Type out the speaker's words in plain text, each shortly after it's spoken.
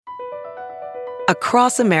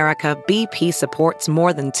Across America, BP supports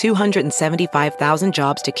more than 275,000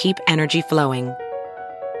 jobs to keep energy flowing.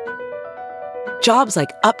 Jobs like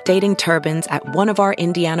updating turbines at one of our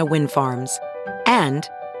Indiana wind farms and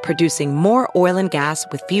producing more oil and gas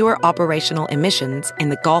with fewer operational emissions in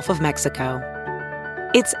the Gulf of Mexico.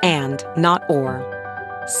 It's and, not or.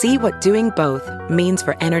 See what doing both means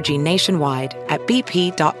for energy nationwide at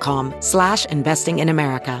bp.com/investing in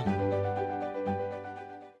America.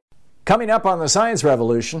 Coming up on the Science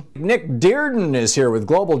Revolution, Nick Dearden is here with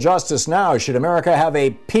Global Justice Now. Should America have a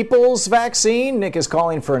people's vaccine? Nick is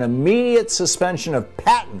calling for an immediate suspension of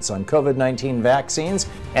patents on COVID-19 vaccines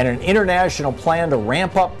and an international plan to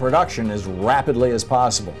ramp up production as rapidly as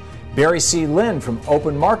possible. Barry C. Lynn from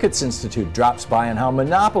Open Markets Institute drops by on how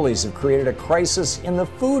monopolies have created a crisis in the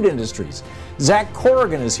food industries. Zach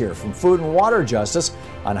Corrigan is here from Food and Water Justice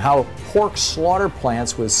on how pork slaughter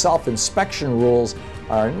plants with self-inspection rules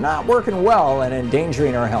are not working well and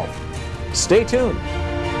endangering our health. Stay tuned.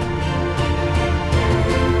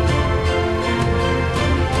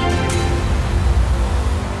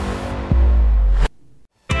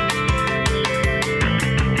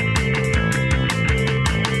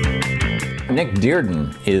 Nick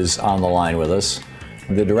Dearden is on the line with us,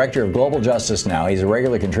 the director of Global Justice Now. He's a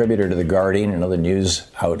regular contributor to The Guardian and other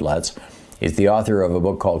news outlets. He's the author of a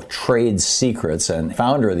book called Trade Secrets and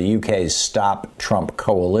founder of the UK's Stop Trump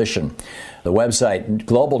Coalition. The website,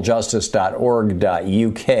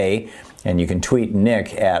 globaljustice.org.uk, and you can tweet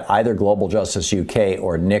Nick at either Global Justice UK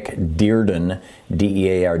or Nick Dearden,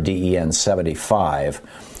 Dearden 75.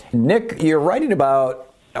 Nick, you're writing about,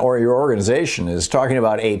 or your organization is talking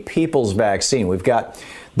about a people's vaccine. We've got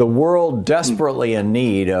the world desperately in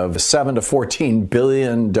need of 7 to 14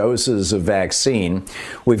 billion doses of vaccine.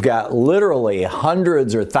 We've got literally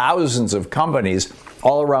hundreds or thousands of companies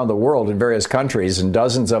all around the world in various countries, and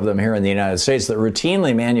dozens of them here in the United States, that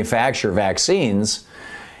routinely manufacture vaccines,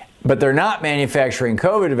 but they're not manufacturing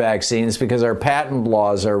COVID vaccines because our patent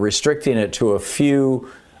laws are restricting it to a few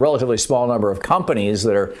relatively small number of companies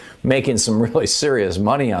that are making some really serious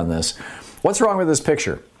money on this. What's wrong with this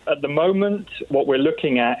picture? At the moment, what we're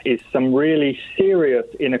looking at is some really serious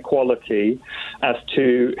inequality as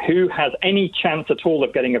to who has any chance at all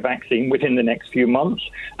of getting a vaccine within the next few months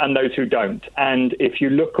and those who don't. And if you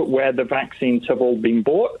look at where the vaccines have all been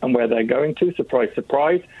bought and where they're going to, surprise,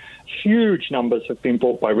 surprise, huge numbers have been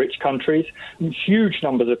bought by rich countries. Huge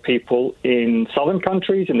numbers of people in southern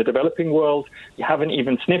countries, in the developing world, haven't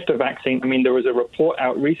even sniffed a vaccine. I mean, there was a report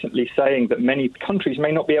out recently saying that many countries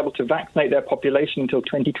may not be able to vaccinate their population until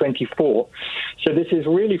 2024. So this is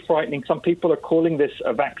really frightening. Some people are calling this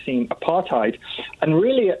a vaccine apartheid. And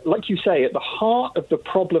really, like you say, at the heart of the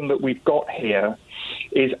problem that we've got here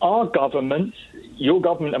is our governments, your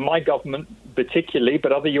government and my government particularly,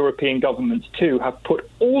 but other European governments too, have put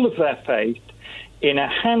all of their faith in a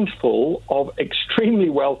handful of extremely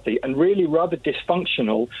wealthy and really rather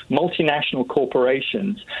dysfunctional multinational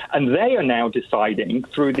corporations. And they are now deciding,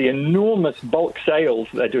 through the enormous bulk sales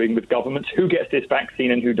they're doing with governments, who gets this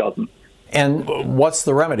vaccine and who doesn't. And what's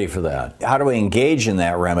the remedy for that? How do we engage in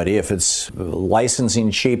that remedy if it's licensing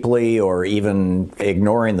cheaply or even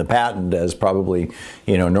ignoring the patent, as probably,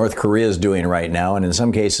 North Korea is doing right now? And in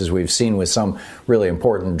some cases, we've seen with some really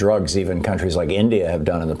important drugs, even countries like India have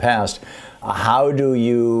done in the past. How do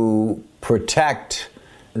you protect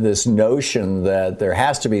this notion that there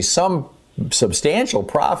has to be some substantial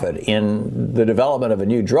profit in the development of a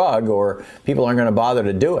new drug, or people aren't going to bother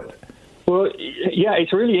to do it? Well, yeah,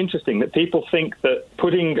 it's really interesting that people think that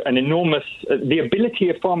putting an enormous, the ability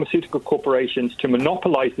of pharmaceutical corporations to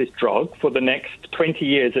monopolize this drug for the next 20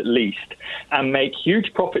 years at least and make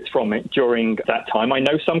huge profits from it during that time. I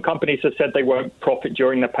know some companies have said they won't profit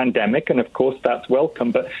during the pandemic, and of course that's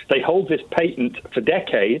welcome, but they hold this patent for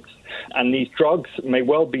decades. And these drugs may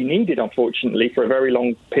well be needed, unfortunately, for a very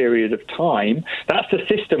long period of time. That's the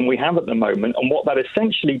system we have at the moment. And what that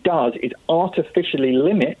essentially does is artificially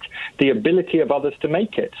limit the ability of others to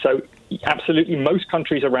make it. So absolutely most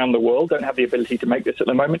countries around the world don't have the ability to make this at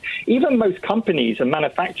the moment. Even most companies and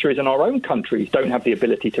manufacturers in our own countries don't have the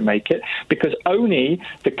ability to make it, because only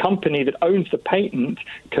the company that owns the patent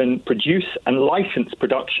can produce and license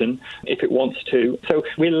production if it wants to. So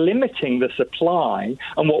we're limiting the supply.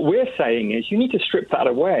 And what we're saying is you need to strip that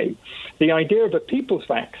away. The idea of a people's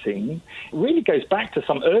vaccine really goes back to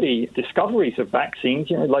some early discoveries of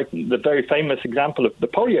vaccines, like the very famous example of the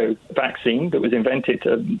polio vaccine that was invented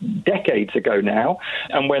decades decades ago now.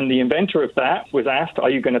 And when the inventor of that was asked, are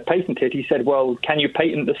you going to patent it? He said, well, can you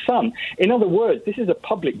patent the sun? In other words, this is a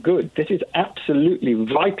public good. This is absolutely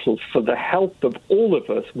vital for the health of all of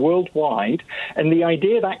us worldwide. And the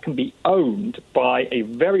idea that can be owned by a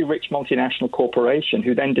very rich multinational corporation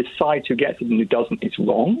who then decides who gets it and who doesn't is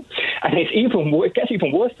wrong. And it gets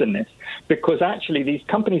even worse than this, because actually these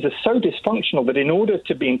companies are so dysfunctional that in order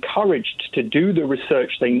to be encouraged to do the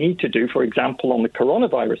research they need to do, for example, on the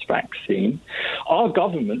coronavirus vaccine, our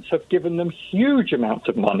governments have given them huge amounts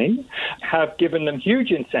of money, have given them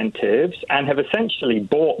huge incentives, and have essentially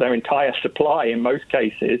bought their entire supply in most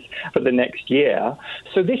cases for the next year.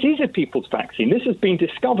 So this is a people's vaccine. This has been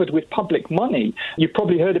discovered with public money. You've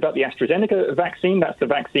probably heard about the AstraZeneca vaccine. That's the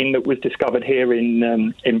vaccine that was discovered here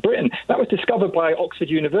in Britain. That was discovered by Oxford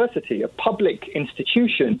University, a public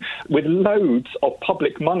institution with loads of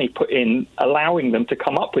public money put in, allowing them to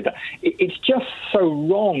come up with that. It's just so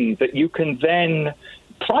wrong that you can then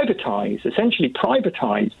essentially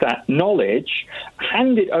privatize that knowledge,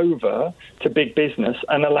 hand it over to big business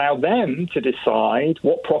and allow them to decide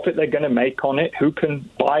what profit they're going to make on it, who can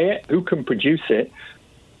buy it, who can produce it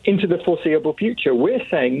into the foreseeable future. We're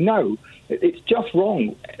saying no. It's just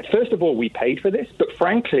wrong. First of all, we paid for this, but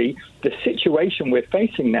frankly, the situation we're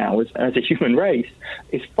facing now as a human race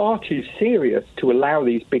is far too serious to allow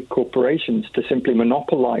these big corporations to simply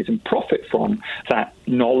monopolize and profit from that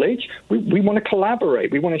knowledge. We want to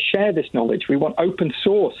collaborate. We want to share this knowledge. We want open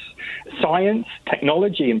source science,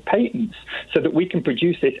 technology, and patents so that we can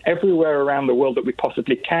produce this everywhere around the world that we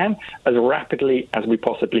possibly can, as rapidly as we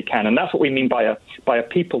possibly can. And that's what we mean by a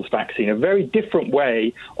people's vaccine, a very different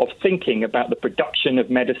way of thinking about the production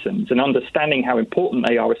of medicines and understanding how important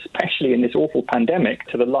they are, especially in this awful pandemic,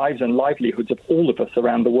 to the lives and livelihoods of all of us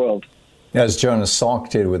around the world. As Jonas Salk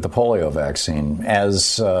did with the polio vaccine,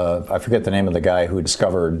 as I forget the name of the guy who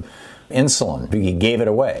discovered insulin, he gave it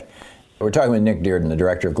away. We're talking with Nick Dearden, the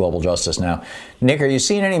Director of Global Justice now. Nick, are you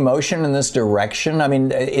seeing any motion in this direction? I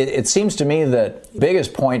mean, it seems to me that the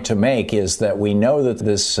biggest point to make is that we know that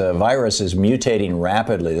this virus is mutating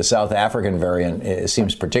rapidly. The South African variant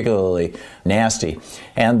seems particularly nasty.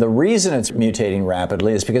 And the reason it's mutating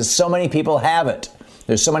rapidly is because so many people have it.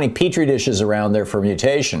 There's so many petri dishes around there for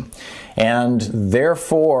mutation. And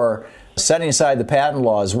therefore, setting aside the patent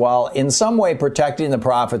laws, while in some way protecting the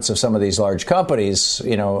profits of some of these large companies,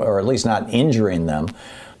 or at least not injuring them,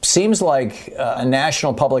 seems like a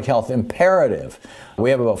national public health imperative. We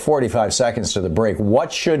have about 45 seconds to the break.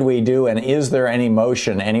 What should we do, and is there any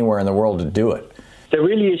motion anywhere in the world to do it? There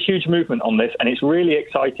really is huge movement on this, and it's really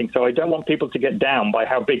exciting. So I don't want people to get down by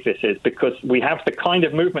how big this is, because we have the kind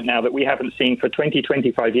of movement now that we haven't seen for 20,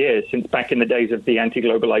 25 years, since back in the days of the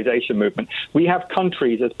anti-globalization movement. We have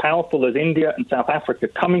countries as powerful as India and South Africa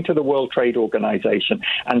coming to the World Trade Organization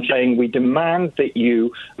and saying, we demand that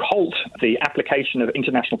you halt the application of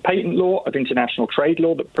international patent law, of international trade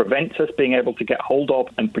law that prevents us being able to get hold of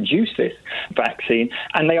and produce this vaccine.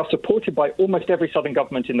 And they are supported by almost every southern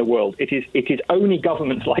government in the world. It is only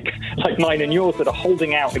governments like mine and yours that are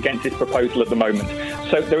holding out against this proposal at the moment.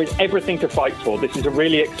 So there is everything to fight for. This is a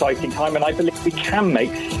really exciting time, and I believe we can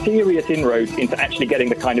make serious inroads into actually getting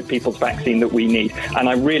the kind of people's vaccine that we need. And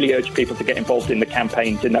I really urge people to get involved in the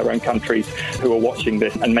campaigns in their own countries who are watching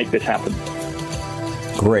this and make this happen.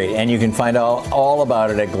 Great. And you can find out all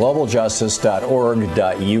about it at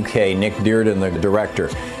globaljustice.org.uk. Nick Dearden, the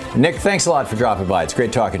director. Nick, thanks a lot for dropping by. It's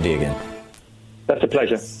great talking to you again. That's a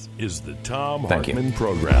pleasure. This is the Tom Thank Hartman you.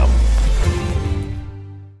 Program.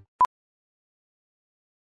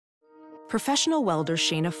 Professional welder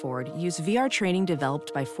Shayna Ford used VR training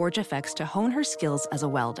developed by ForgeFX to hone her skills as a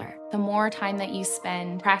welder. The more time that you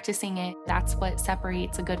spend practicing it, that's what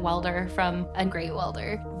separates a good welder from a great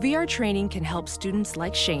welder. VR training can help students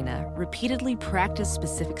like Shayna repeatedly practice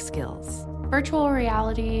specific skills. Virtual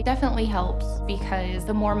reality definitely helps because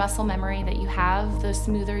the more muscle memory that you have, the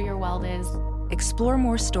smoother your weld is. Explore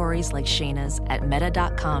more stories like Shayna's at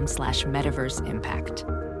meta.com/metaverseimpact.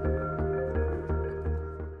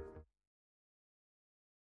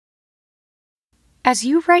 As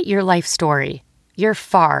you write your life story, you're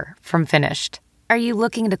far from finished. Are you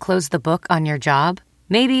looking to close the book on your job?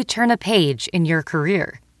 Maybe turn a page in your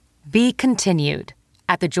career? Be continued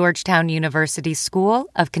at the Georgetown University School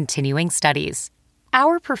of Continuing Studies.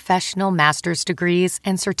 Our professional master's degrees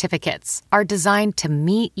and certificates are designed to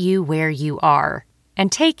meet you where you are and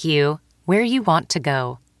take you where you want to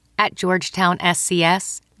go. At Georgetown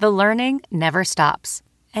SCS, the learning never stops,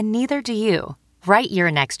 and neither do you. Write your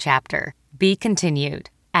next chapter. Be continued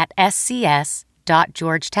at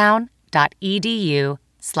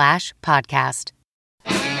scs.georgetown.edu/podcast.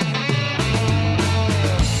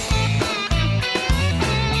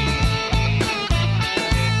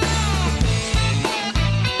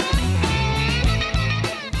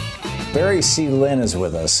 Barry C. Lynn is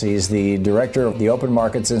with us. He's the director of the Open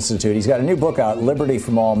Markets Institute. He's got a new book out, Liberty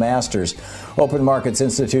from All Masters.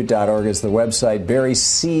 OpenMarketsInstitute.org is the website. Barry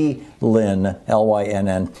C. Lynn,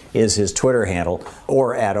 Lynn, is his Twitter handle,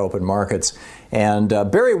 or at Open Markets. And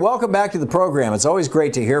Barry, welcome back to the program. It's always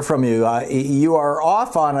great to hear from you. You are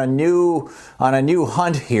off on a new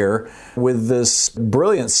hunt here with this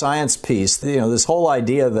brilliant science piece. You know, this whole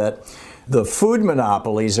idea that the food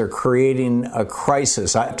monopolies are creating a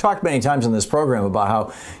crisis. I've talked many times in this program about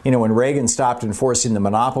how, you know, when Reagan stopped enforcing the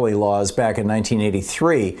monopoly laws back in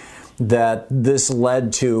 1983, that this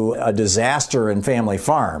led to a disaster in family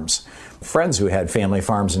farms. Friends who had family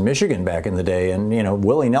farms in Michigan back in the day, and, you know,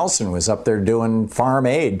 Willie Nelson was up there doing farm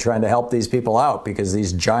aid, trying to help these people out because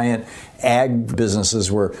these giant ag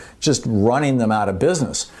businesses were just running them out of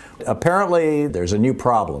business. Apparently, there's a new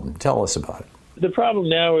problem. Tell us about it. The problem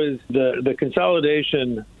now is the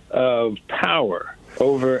consolidation of power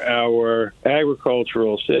over our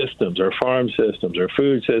agricultural systems, our farm systems, our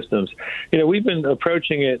food systems. You know, we've been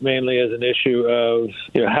approaching it mainly as an issue of,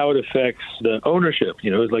 you know, how it affects the ownership. You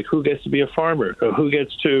know, it's like who gets to be a farmer, or who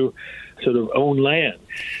gets to sort of own land.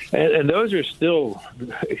 And those are still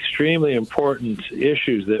extremely important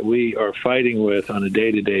issues that we are fighting with on a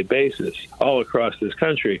day-to-day basis all across this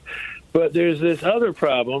country. But there's this other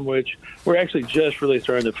problem, which we're actually just really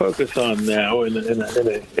starting to focus on now in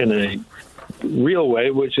a real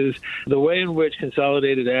way, which is the way in which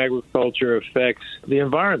consolidated agriculture affects the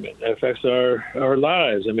environment, affects our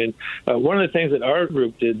lives. I mean, one of the things that our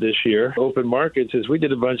group did this year, Open Markets, is we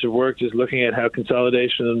did a bunch of work just looking at how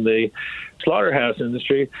consolidation in the slaughterhouse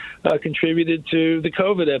industry contributed to the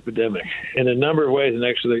COVID epidemic in a number of ways. And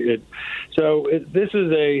actually, this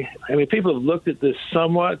is people have looked at this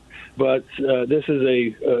somewhat, but this is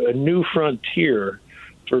a new frontier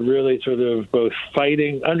for really sort of both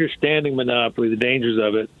understanding monopoly, the dangers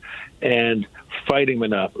of it, and fighting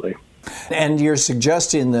monopoly. And you're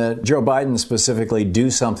suggesting that Joe Biden specifically do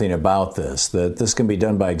something about this, that this can be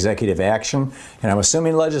done by executive action, and I'm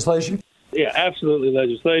assuming legislation? Yeah, absolutely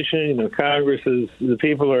legislation. You know, the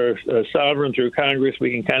people are sovereign through Congress.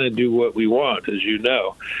 We can kind of do what we want, as you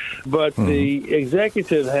know. But the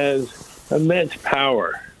executive has immense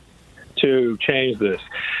power to change this.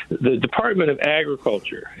 The Department of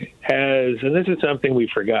Agriculture has, and this is something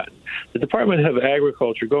we've forgotten, the Department of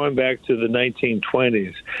Agriculture, going back to the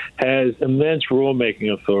 1920s, has immense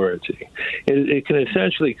rulemaking authority. It can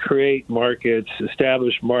essentially create markets,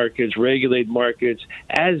 establish markets, regulate markets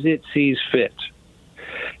as it sees fit.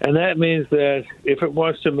 And that means that if it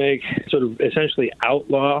wants to make sort of essentially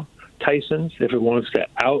outlaw Tyson's, if it wants to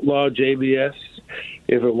outlaw JBS,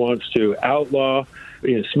 if it wants to outlaw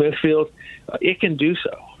Smithfield, it can do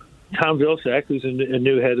so. Tom Vilsack, who's a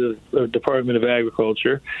new head of Department of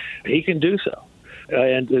Agriculture, he can do so.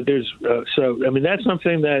 And that's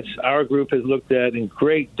something that our group has looked at in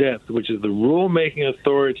great depth, which is the rulemaking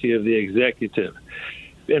authority of the executive.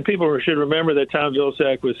 And people should remember that Tom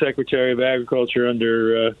Vilsack was Secretary of Agriculture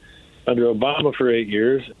under Obama for 8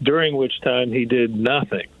 years, during which time he did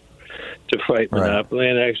nothing to fight monopoly,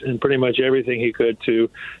 and pretty much everything he could to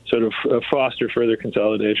sort of foster further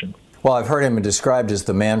consolidation. Well, I've heard him described as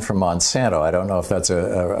the man from Monsanto. I don't know if that's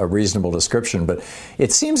a reasonable description, but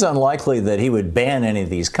it seems unlikely that he would ban any of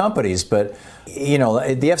these companies. But, you know,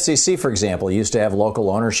 the FCC, for example, used to have local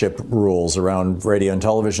ownership rules around radio and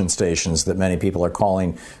television stations that many people are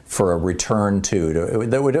calling for a return to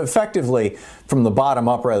that would effectively, from the bottom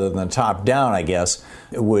up rather than the top down, I guess,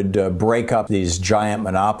 would break up these giant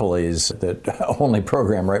monopolies that only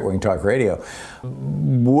program right-wing talk radio.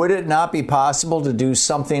 Would it not be possible to do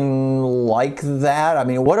something like that? I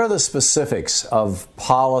mean, what are the specifics of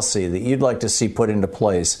policy that you'd like to see put into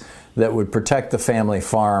place that would protect the family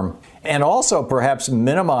farm and also perhaps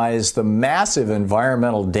minimize the massive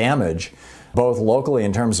environmental damage, both locally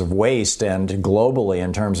in terms of waste and globally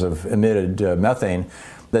in terms of emitted methane,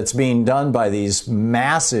 that's being done by these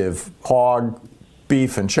massive hog,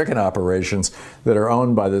 beef, and chicken operations that are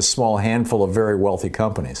owned by this small handful of very wealthy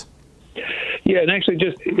companies? Yeah, and actually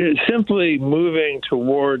just simply moving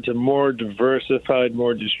towards a more diversified,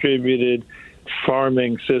 more distributed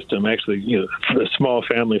farming system, actually, you know, for small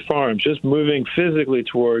family farms, just moving physically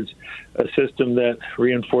towards a system that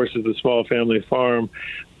reinforces the small family farm,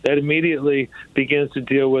 that immediately begins to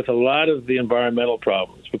deal with a lot of the environmental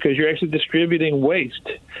problems, because you're actually distributing waste.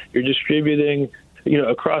 You're distributing, you know,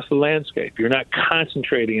 across the landscape. You're not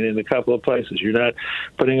concentrating it in a couple of places. You're not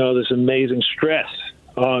putting all this amazing stress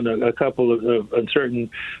on a couple of certain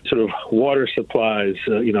sort of water supplies,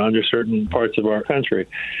 under certain parts of our country.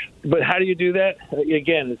 But how do you do that?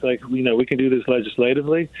 Again, it's like, we can do this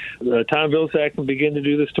legislatively. Tom Vilsack can begin to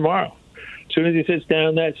do this tomorrow. As soon as he sits down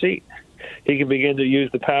in that seat, he can begin to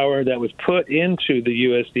use the power that was put into the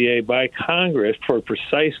USDA by Congress for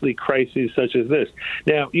precisely crises such as this.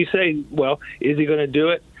 Now, you say, well, is he going to do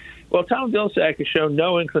it? Well, Tom Vilsack has shown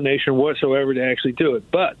no inclination whatsoever to actually do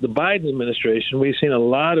it. But the Biden administration, we've seen a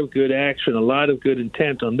lot of good action, a lot of good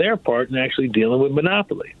intent on their part in actually dealing with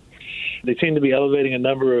monopoly. They seem to be elevating a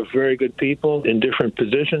number of very good people in different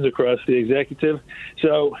positions across the executive.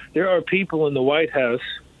 So there are people in the White House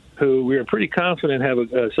who we are pretty confident have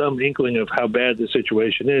some inkling of how bad the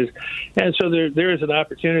situation is. And so there is an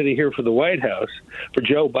opportunity here for the White House, for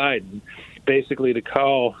Joe Biden, basically to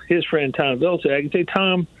call his friend Tom Vilsack and say,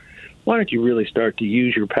 Tom, why don't you really start to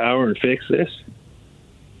use your power and fix this?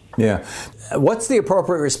 Yeah. What's the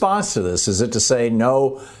appropriate response to this? Is it to say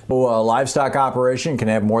no livestock operation can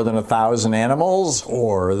have more than 1,000 animals,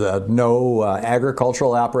 or that no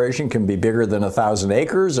agricultural operation can be bigger than 1,000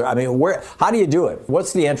 acres? I mean, how do you do it?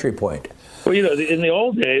 What's the entry point? Well, in the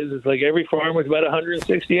old days, it's like every farm was about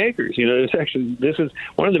 160 acres. This is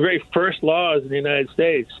one of the very first laws in the United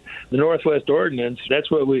States, the Northwest Ordinance.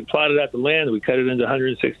 That's what we plotted out the land. We cut it into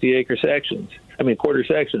 160-acre sections. Quarter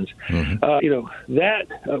sections.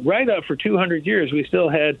 Mm-hmm. Right up for 200 years, we still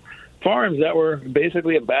had farms that were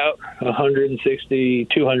basically about 160,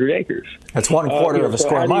 200 acres. That's 1/4 of a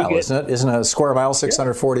square mile, isn't it? Isn't a square mile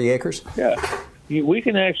 640 acres? Yeah. We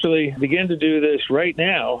can actually begin to do this right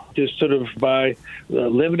now, just sort of by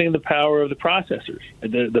limiting the power of the processors.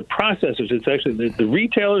 The processors, it's actually the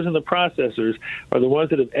retailers and the processors are the ones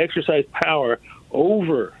that have exercised power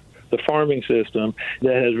over the farming system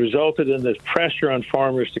that has resulted in this pressure on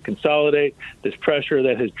farmers to consolidate, this pressure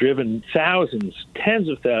that has driven thousands, tens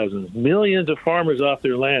of thousands, millions of farmers off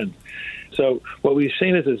their land. So what we've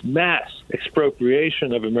seen is this mass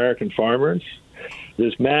expropriation of American farmers,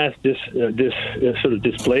 this mass sort of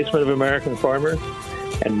displacement of American farmers,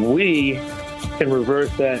 and we can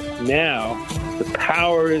reverse that now. The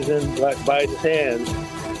power is in Biden's hands,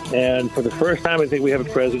 and for the first time, I think we have a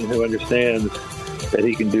president who understands that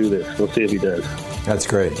he can do this. We'll see if he does. That's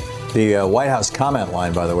great. The White House comment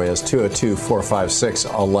line, by the way, is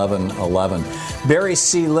 202-456-1111. Barry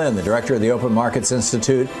C. Lynn, the director of the Open Markets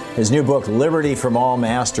Institute, his new book, Liberty from All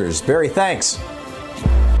Masters. Barry, thanks.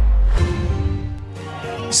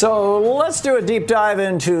 So let's do a deep dive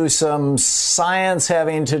into some science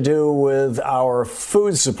having to do with our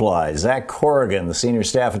food supplies. Zach Corrigan, the senior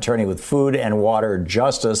staff attorney with Food and Water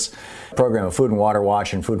Justice, program of Food and Water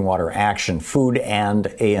Watch and Food and Water Action.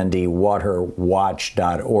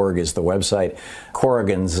 foodandwaterwatch.org is the website.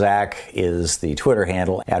 Corrigan Zach is the Twitter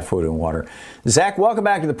handle at Food and Water. Zach, welcome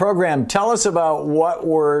back to the program. Tell us about what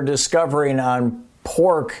we're discovering on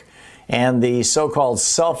pork and the so-called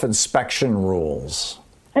self-inspection rules.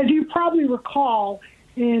 As you probably recall,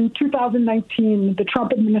 in 2019, the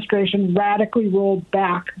Trump administration radically rolled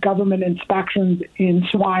back government inspections in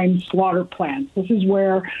swine slaughter plants. This is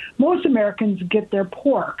where most Americans get their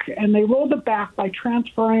pork, and they rolled it back by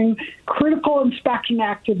transferring critical inspection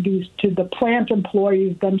activities to the plant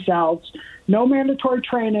employees themselves. No mandatory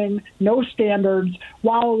training, no standards,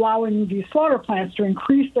 while allowing these slaughter plants to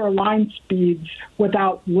increase their line speeds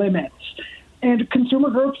without limits. And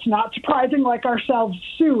consumer groups, not surprising, like ourselves,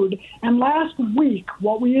 sued. And last week,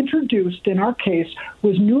 what we introduced in our case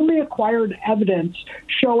was newly acquired evidence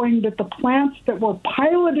showing that the plants that were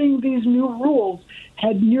piloting these new rules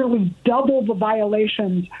had nearly double the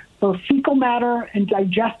violations for fecal matter and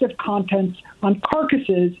digestive contents on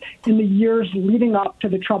carcasses in the years leading up to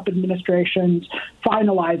the Trump administration's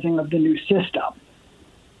finalizing of the new system.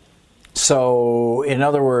 So, in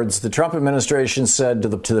other words, the Trump administration said to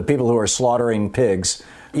the people who are slaughtering pigs,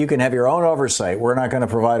 you can have your own oversight. We're not going to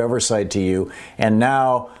provide oversight to you. And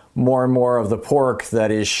now more and more of the pork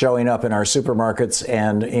that is showing up in our supermarkets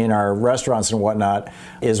and in our restaurants and whatnot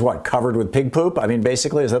is covered with pig poop? I mean,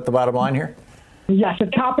 basically, is that the bottom line here? Yes, a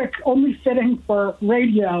topic only fitting for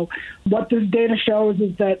radio. What this data shows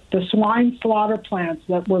is that the swine slaughter plants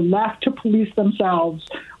that were left to police themselves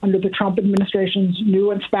under the Trump administration's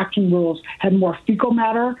new inspection rules had more fecal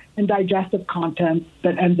matter and digestive content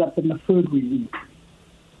that ends up in the food we eat.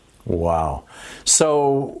 Wow.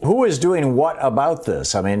 So who is doing what about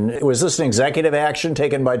this? I mean, was this an executive action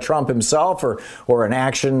taken by Trump himself or an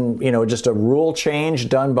action, just a rule change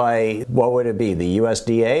done by, what would it be, the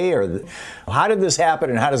USDA? Or how did this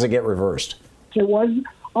happen and how does it get reversed? There was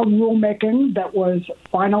a rulemaking that was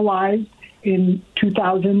finalized in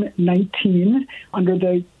 2019 under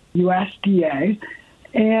the USDA.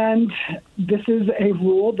 And this is a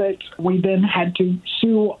rule that we then had to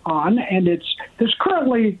sue on, and there's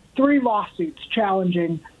currently 3 lawsuits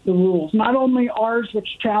challenging the rules. Not only ours,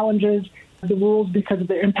 which challenges the rules because of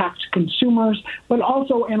the impact to consumers, but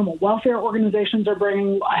also animal welfare organizations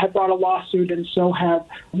have brought a lawsuit, and so have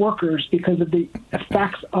workers because of the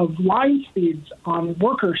effects of line speeds on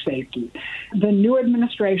worker safety. The new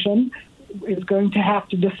administration is going to have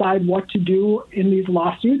to decide what to do in these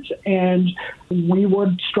lawsuits, and we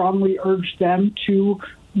would strongly urge them to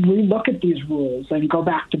relook at these rules and go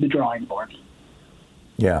back to the drawing board.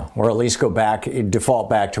 Yeah, or at least default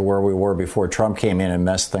back to where we were before Trump came in and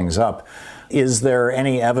messed things up. Is there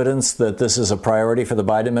any evidence that this is a priority for the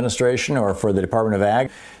Biden administration or for the Department of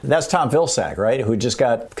Ag? That's Tom Vilsack, right, who just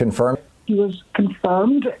got confirmed? He was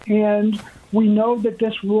confirmed, and we know that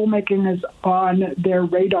this rulemaking is on their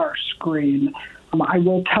radar screen. I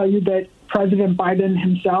will tell you that President Biden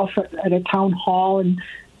himself at a town hall in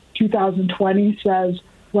 2020 says,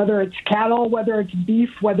 whether it's cattle, whether it's beef,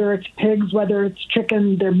 whether it's pigs, whether it's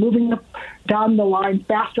chicken, they're moving down the line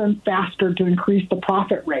faster and faster to increase the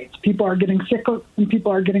profit rates. People are getting sick and people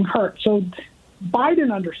are getting hurt. So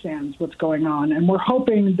Biden understands what's going on, and we're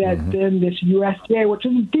hoping that then this USDA, which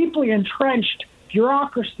is a deeply entrenched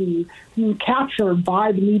bureaucracy captured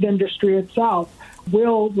by the meat industry itself,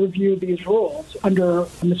 will review these rules under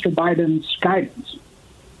Mr. Biden's guidance.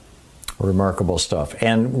 Remarkable stuff.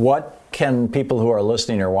 And what can people who are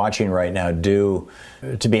listening or watching right now do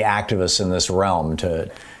to be activists in this realm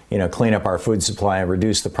to, clean up our food supply and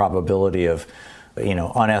reduce the probability of,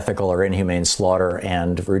 unethical or inhumane slaughter,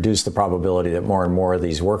 and reduce the probability that more and more of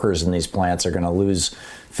these workers in these plants are going to lose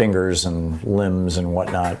fingers and limbs and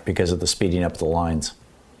whatnot because of the speeding up the lines?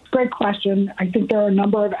 Great question. I think there are a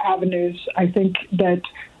number of avenues. I think that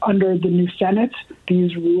under the new Senate,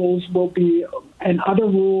 these rules and other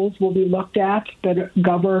rules will be looked at that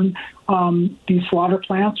govern these slaughter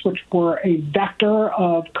plants, which were a vector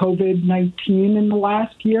of COVID-19 in the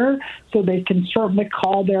last year. So they can certainly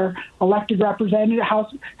call their elected representative,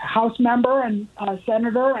 House member and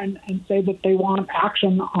senator and say that they want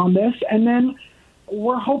action on this. And then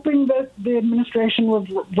we're hoping that the administration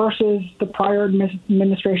reverses the prior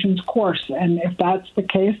administration's course. And if that's the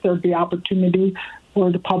case, there'd be opportunity for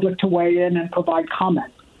the public to weigh in and provide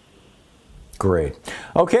comment. Great.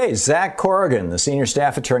 Okay, Zach Corrigan, the senior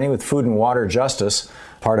staff attorney with Food and Water Justice,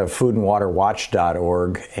 part of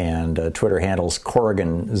foodandwaterwatch.org, and Twitter handles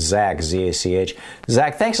Corrigan Zach, Z-A-C-H.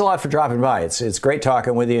 Zach, thanks a lot for dropping by. It's great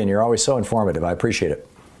talking with you, and you're always so informative. I appreciate it.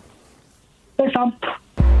 Thanks, Tom.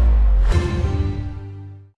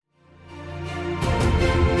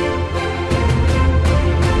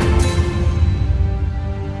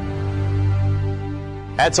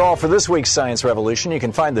 That's all for this week's Science Revolution. You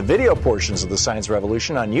can find the video portions of the Science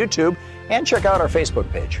Revolution on YouTube and check out our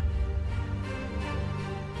Facebook page.